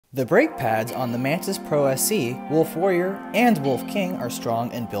The brake pads on the Mantis Pro SE, Wolf Warrior, and Wolf King are strong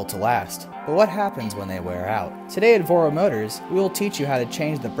and built to last. But what happens when they wear out? Today at Voro Motors, we will teach you how to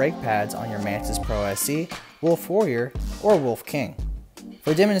change the brake pads on your Mantis Pro SE, Wolf Warrior, or Wolf King.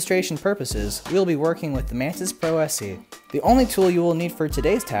 For demonstration purposes, we will be working with the Mantis Pro SE. The only tool you will need for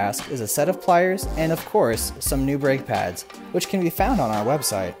today's task is a set of pliers and, of course, some new brake pads, which can be found on our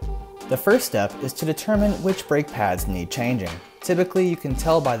website. The first step is to determine which brake pads need changing. Typically, you can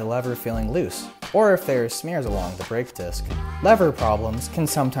tell by the lever feeling loose, or if there are smears along the brake disc. Lever problems can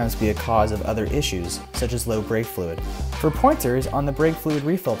sometimes be a cause of other issues, such as low brake fluid. For pointers on the brake fluid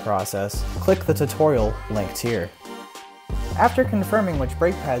refill process, click the tutorial linked here. After confirming which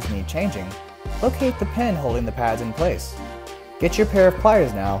brake pads need changing, locate the pin holding the pads in place. Get your pair of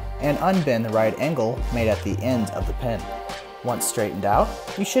pliers now and unbend the right angle made at the end of the pin. Once straightened out,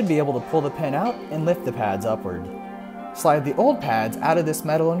 you should be able to pull the pin out and lift the pads upward. Slide the old pads out of this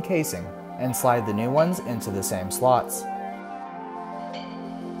metal encasing and slide the new ones into the same slots.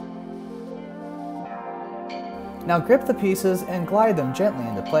 Now grip the pieces and glide them gently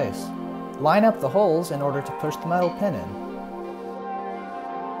into place. Line up the holes in order to push the metal pin in.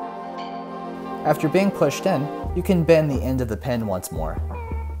 After being pushed in, you can bend the end of the pin once more.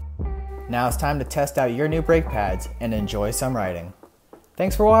 Now it's time to test out your new brake pads and enjoy some riding.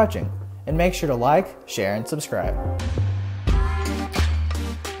 Thanks for watching, and make sure to like, share, and subscribe.